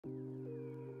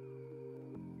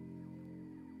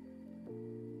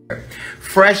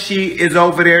Freshie is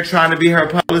over there trying to be her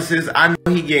publicist. I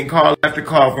know he getting call after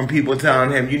call from people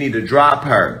telling him you need to drop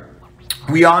her.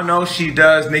 We all know she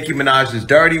does Nicki Minaj's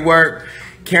dirty work.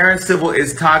 Karen Civil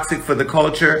is toxic for the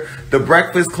culture. The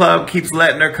Breakfast Club keeps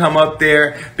letting her come up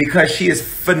there because she is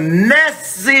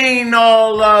finessing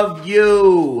all of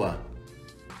you.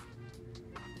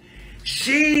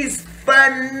 She's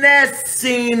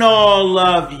finessing all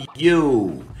of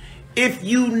you. If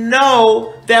you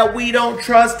know that we don't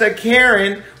trust a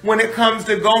Karen when it comes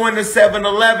to going to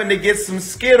 7-Eleven to get some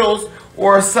Skittles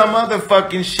or some other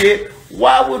fucking shit,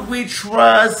 why would we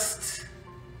trust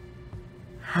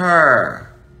her?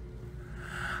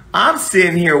 I'm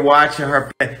sitting here watching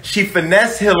her. She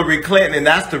finessed Hillary Clinton, and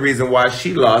that's the reason why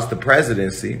she lost the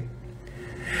presidency.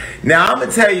 Now, I'm going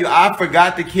to tell you, I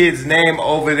forgot the kid's name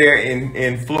over there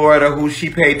in Florida who she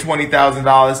paid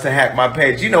 $20,000 to hack my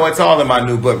page. You know, it's all in my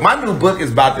new book. My new book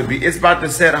is about to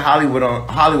set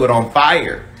Hollywood on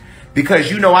fire.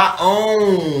 Because, you know, I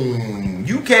own.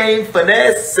 You can't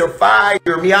finesse or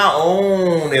fire me. I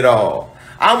own it all.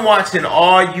 I'm watching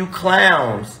all you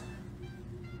clowns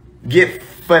get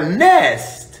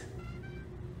finessed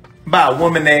by a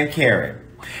woman named Karen.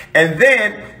 And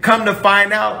then come to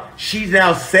find out she's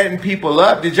now setting people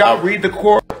up. Did y'all read the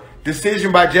court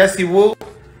decision by Jessie Woo?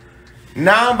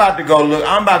 Now I'm about to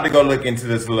go look into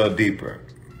this a little deeper.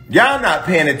 Y'all not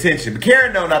paying attention. But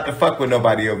Karen know not to fuck with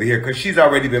nobody over here because she's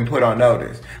already been put on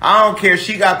notice. I don't care.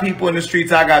 She got people in the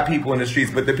streets. I got people in the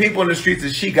streets. But the people in the streets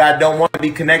that she got don't want to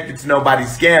be connected to nobody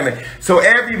scamming. So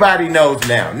everybody knows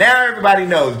now. Now everybody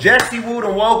knows. Jessie Woo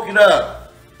done woke it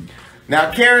up.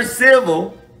 Now Karen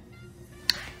Civil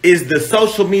is the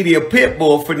social media pit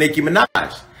bull for Nicki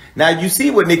Minaj. Now you see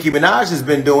what Nicki Minaj has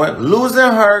been doing. Losing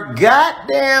her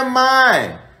goddamn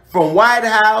mind. From White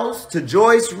House to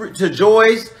Joyce.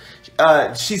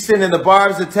 She's sending the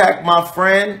barbs attack my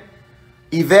friend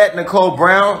Yvette Nicole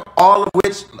Brown, all of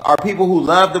which are people who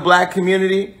love the black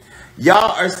community.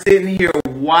 Y'all are sitting here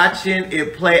watching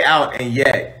it play out, and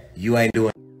yet you ain't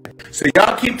doing it. So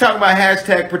y'all keep talking about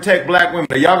hashtag protect black women.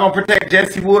 Are y'all gonna protect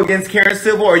Jessie Woo against Karen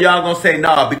Civil, or y'all gonna say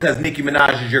nah because Nicki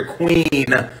Minaj is your queen?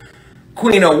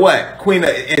 Queen of what? Queen of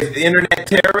is internet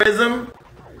terrorism?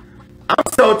 I'm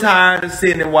so tired of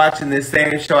sitting and watching this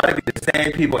same show. I be the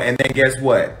same people, and then guess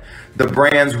what? The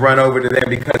brands run over to them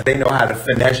because they know how to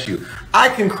finesse you. I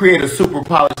can create a super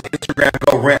polished Instagram,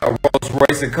 go rent a Rolls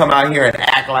Royce, and come out here and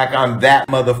act like I'm that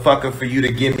motherfucker for you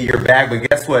to give me your bag. But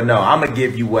guess what? No, I'm going to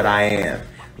give you what I am.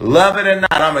 Love it or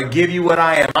not, I'm going to give you what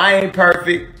I am. I ain't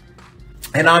perfect,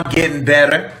 and I'm getting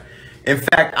better. In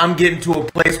fact, I'm getting to a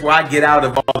place where I get out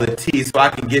of all the tea so I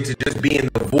can get to just being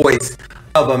the voice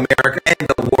of America and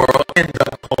the world and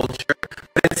the culture.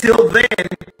 But until then,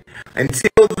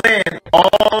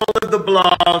 all of the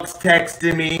blogs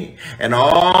texting me and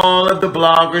all of the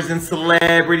bloggers and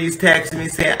celebrities texting me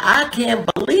saying, I can't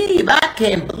believe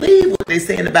what they're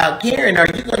saying about Karen. Are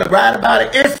you going to write about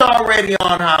it? It's already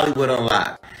on Hollywood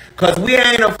Unlocked. Because we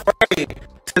ain't afraid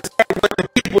to say what the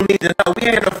people need to know. We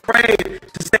ain't afraid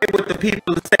to say what the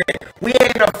people are saying. We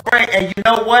ain't afraid. And you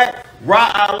know what?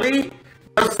 Ra Ali,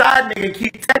 your side nigga,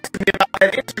 keep texting me about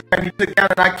that Instagram you took down,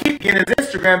 and I keep getting his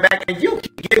Instagram back, and you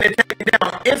keep getting it taken down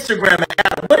on Instagram. And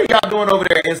Adam, what are y'all doing over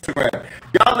there on Instagram?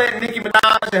 Y'all letting Nicki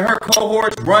Minaj and her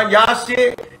cohorts run y'all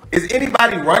shit? Is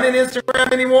anybody running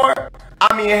Instagram anymore?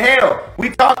 I mean, hell, we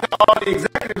talking to all the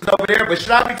executives over there, but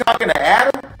should I be talking to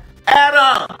Adam?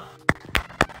 Adam!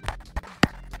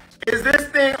 Is this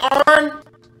thing on?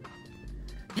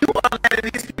 You are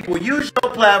letting these people use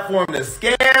your platform to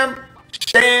scam,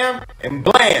 sham, and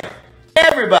blam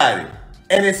everybody.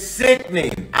 And it's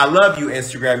sickening. I love you,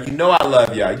 Instagram. You know I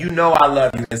love y'all. You know I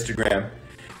love you, Instagram.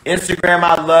 Instagram,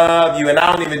 I love you. And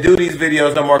I don't even do these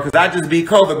videos no more because I just beat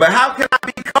COVID. But how can I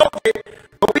beat COVID,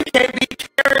 but we can't beat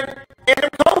Karen and the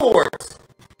cohorts?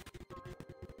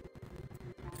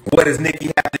 What does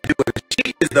Nicki have to do with it?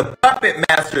 She is the puppet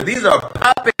master. These are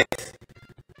puppets.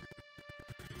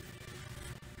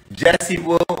 Jessie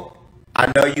Woo,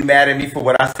 I know you mad at me for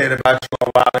what I said about you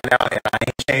a while now, and I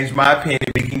ain't changed my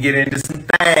opinion. We can get into some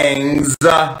things.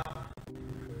 But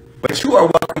you are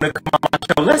welcome to come on my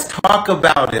show. Let's talk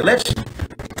about it. Let's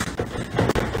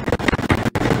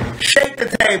shake the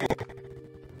table.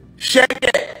 Shake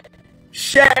it.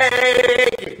 Shake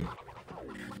it.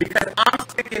 Because I'm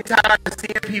sick and tired of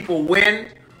seeing people win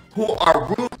who are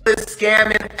ruthless,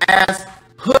 scamming ass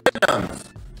hoodlums.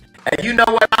 And you know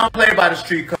what? I don't play by the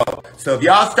street code. So if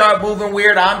y'all start moving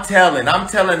weird, I'm telling the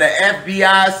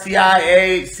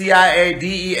FBI, CIA,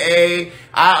 DEA,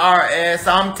 IRS,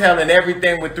 I'm telling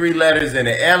everything with 3 letters in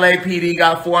it. LAPD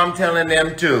got 4, I'm telling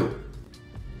them too.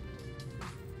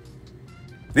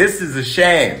 This is a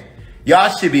shame.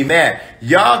 Y'all should be mad.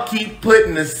 Y'all keep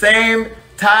putting the same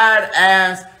tired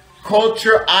ass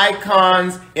culture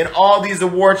icons in all these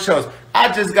award shows.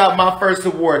 I just got my first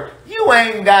award. You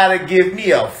ain't gotta give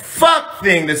me a fuck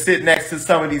thing to sit next to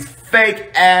some of these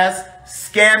fake ass,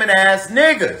 scamming ass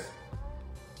niggas.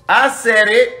 I said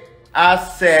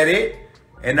it,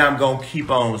 and I'm gonna keep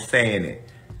on saying it.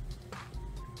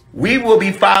 We will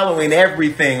be following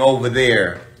everything over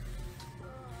there.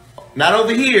 Not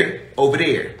over here, over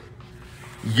there.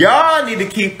 Y'all need to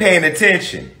keep paying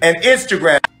attention. And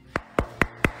Instagram.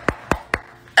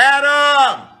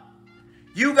 Adam,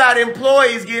 you got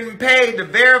employees getting paid to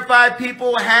verify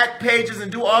people, hack pages,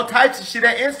 and do all types of shit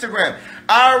at Instagram.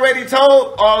 I already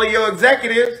told all of your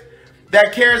executives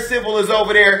that Karen Civil is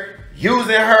over there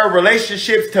using her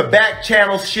relationships to back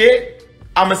channel shit.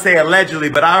 I'm going to say allegedly,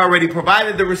 but I already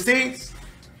provided the receipts.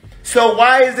 So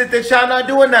why is it that y'all not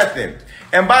doing nothing?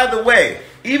 And by the way,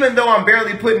 even though I'm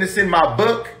barely putting this in my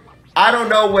book, I don't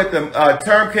know what the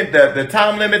the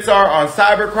time limits are on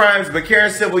cyber crimes, but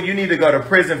Karen Civil, you need to go to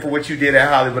prison for what you did at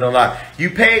Hollywood Unlocked. You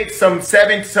paid some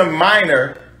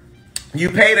minor, you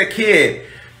paid a kid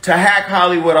to hack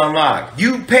Hollywood Unlocked.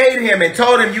 You paid him and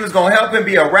told him you was going to help him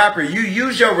be a rapper. You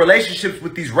used your relationships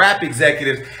with these rap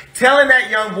executives, telling that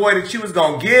young boy that you was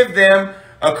going to give them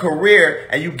a career,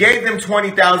 and you gave them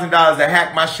 $20,000 to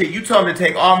hack my shit. You told them to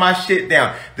take all my shit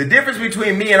down. The difference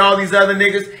between me and all these other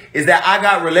niggas is that I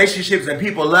got relationships and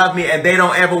people love me and they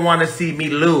don't ever want to see me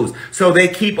lose. So they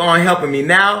keep on helping me.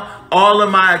 Now, all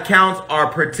of my accounts are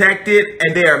protected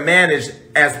and they are managed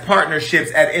as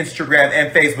partnerships at Instagram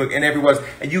and Facebook and everywhere else.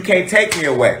 And you can't take me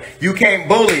away. You can't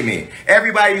bully me.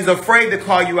 Everybody's afraid to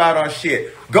call you out on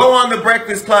shit. Go on The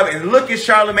Breakfast Club and look at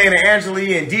Charlamagne and Angela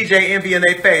Yee and DJ Envy in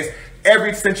their face.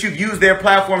 Since you've used their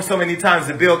platform so many times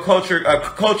to build culture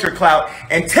clout,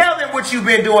 and tell them what you've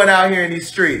been doing out here in these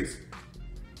streets.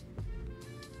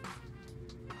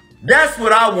 That's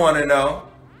what I want to know.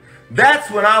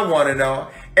 That's what I want to know.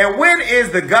 And when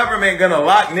is the government going to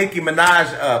lock Nicki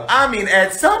Minaj up? I mean,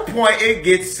 at some point it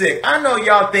gets sick. I know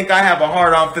y'all think I have a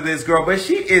hard on for this girl, but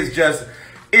she is just,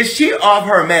 is she off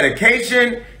her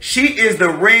medication? She is the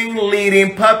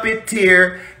ringleading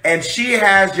puppeteer, and she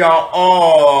has y'all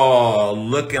all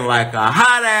looking like a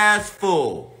hot ass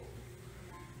fool.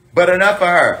 But enough of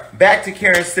her. Back to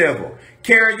Karen Civil.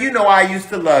 Karen, you know I used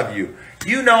to love you.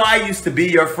 You know I used to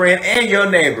be your friend and your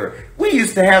neighbor. We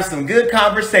used to have some good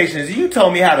conversations. You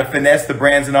told me how to finesse the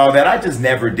brands and all that. I just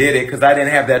never did it because I didn't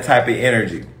have that type of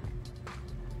energy.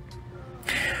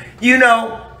 You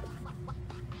know,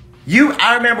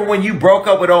 I remember when you broke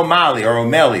up with O'Malley,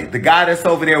 the guy that's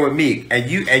over there with me, and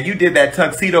you did that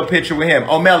tuxedo picture with him.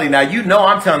 O'Malley, now you know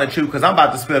I'm telling the truth because I'm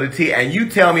about to spill the tea, and you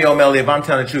tell me, O'Malley, if I'm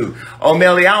telling the truth.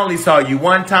 O'Malley, I only saw you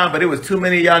one time, but it was too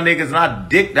many of y'all niggas, and I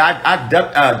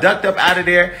ducked up out of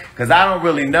there because I don't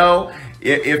really know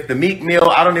if the Meek Mill,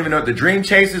 I don't even know if the Dream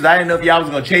Chasers, I didn't know if y'all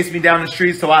was going to chase me down the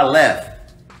street, so I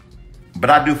left. But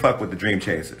I do fuck with the Dream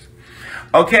Chasers.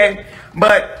 Okay,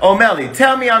 but O'Malley,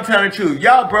 tell me I'm telling the truth.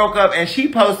 Y'all broke up and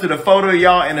she posted a photo of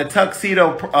y'all in a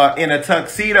tuxedo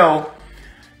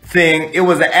thing. It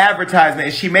was an advertisement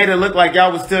and she made it look like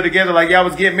y'all was still together, like y'all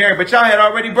was getting married, but y'all had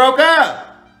already broke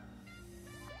up.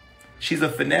 She's a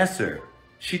finesser.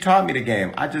 She taught me the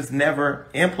game. I just never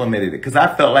implemented it because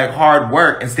I felt like hard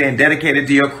work and staying dedicated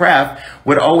to your craft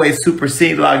would always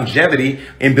supersede longevity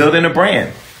in building a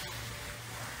brand.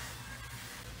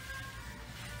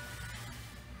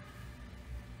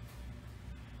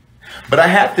 But I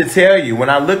have to tell you, when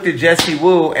I looked at Jessie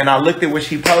Woo and I looked at what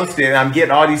she posted, and I'm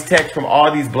getting all these texts from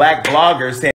all these black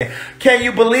bloggers saying, can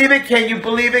you believe it? Can you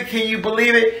believe it? Can you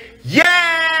believe it?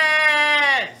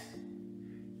 Yes!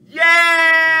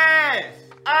 Yes!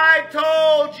 I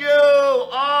told you,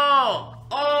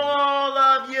 all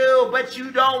of you, but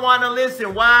you don't want to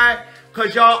listen. Why?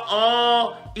 Because y'all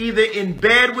all either in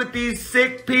bed with these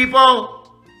sick people,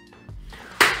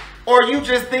 or you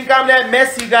just think I'm that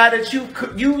messy guy that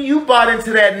you bought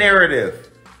into that narrative.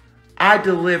 I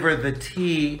deliver the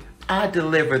tea. I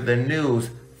deliver the news.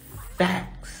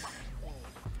 Facts.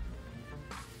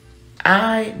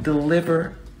 I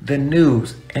deliver the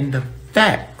news and the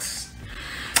facts.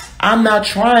 I'm not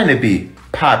trying to be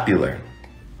popular.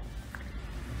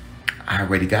 I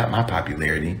already got my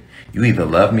popularity. You either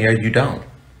love me or you don't.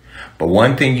 But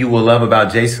one thing you will love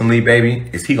about Jason Lee, baby,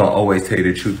 is he gonna always tell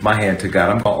you the truth. My hand to God,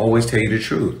 I'm gonna always tell you the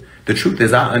truth. The truth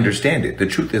is I understand it. The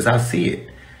truth is I see it.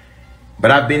 But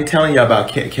I've been telling you about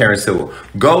Karen Civil.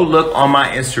 Go look on my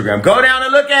Instagram. Go down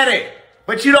and look at it.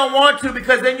 But you don't want to,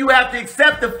 because then you have to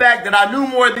accept the fact that I knew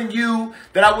more than you,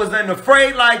 that I wasn't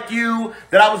afraid like you,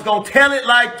 that I was going to tell it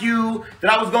like you,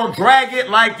 that I was going to drag it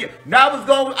like you. Now I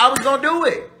was going to do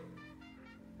it.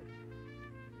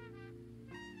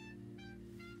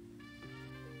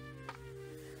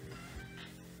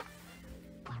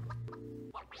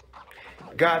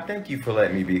 God, thank you for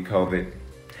letting me beat COVID.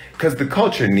 Because the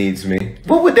culture needs me.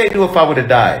 What would they do if I would have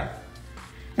died?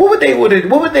 What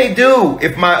would they do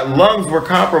if my lungs were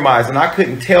compromised and I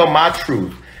couldn't tell my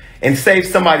truth and save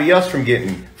somebody else from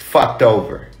getting fucked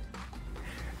over?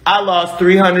 I lost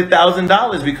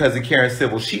 $300,000 because of Karen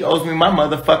Civil. She owes me my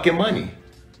motherfucking money.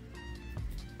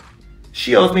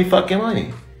 She owes me fucking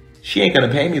money. She ain't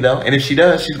gonna pay me though. And if she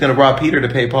does, she's gonna rob Peter to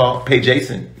pay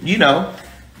Jason. You know.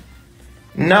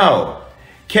 No.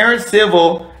 Karen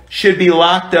Civil should be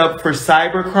locked up for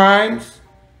cyber crimes,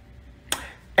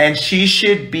 and she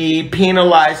should be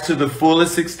penalized to the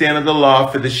fullest extent of the law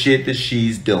for the shit that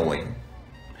she's doing.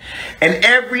 And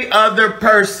every other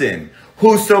person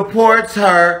who supports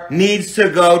her needs to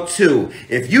go too.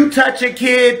 If you touch a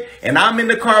kid and I'm in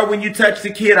the car when you touch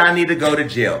the kid, I need to go to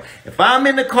jail. If I'm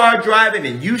in the car driving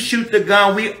and you shoot the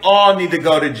gun, we all need to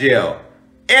go to jail.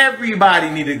 Everybody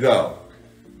need to go.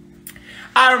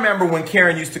 I remember when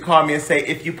Karen used to call me and say,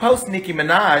 if you post Nicki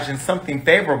Minaj and something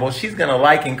favorable, she's going to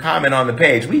like and comment on the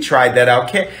page. We tried that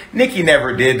out. Nicki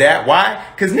never did that. Why?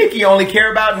 Because Nicki only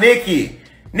care about Nicki.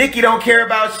 Nicki don't care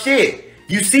about shit.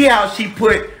 You see how she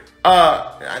put,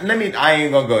 I ain't going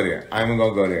to go there. I ain't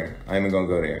going to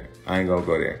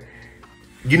go there.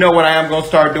 You know what I am going to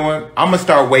start doing? I'm going to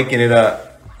start waking it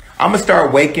up.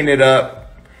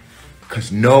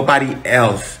 Because nobody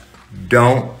else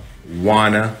don't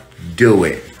want to do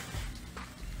it.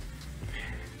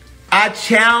 I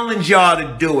challenge y'all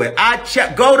to do it.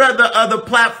 Go to the other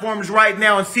platforms right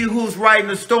now and see who's writing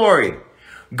the story.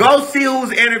 Go see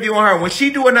who's interviewing her. When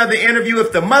she do another interview,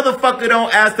 if the motherfucker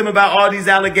don't ask them about all these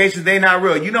allegations, they not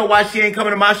real. You know why she ain't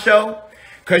coming to my show?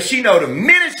 Because she know the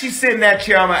minute she sit in that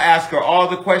chair, I'm going to ask her all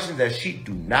the questions that she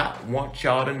do not want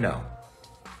y'all to know.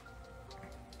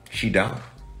 She don't.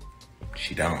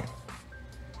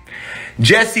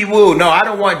 Jessie Woo. No, I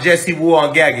don't want Jessie Woo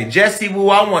on gagging. Jessie Woo,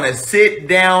 I want to sit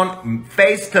down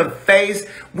face to face.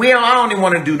 I don't even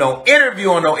want to do no interview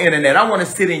on no internet. I want to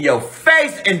sit in your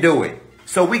face and do it.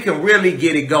 So we can really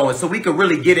get it going. So we can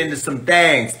really get into some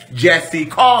things. Jessie,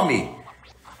 call me.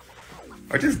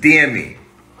 Or just DM me.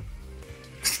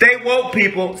 Stay woke,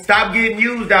 people. Stop getting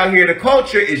used out here. The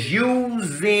culture is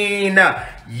using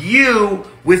you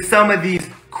with some of these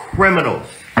criminals.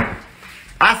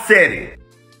 I said it.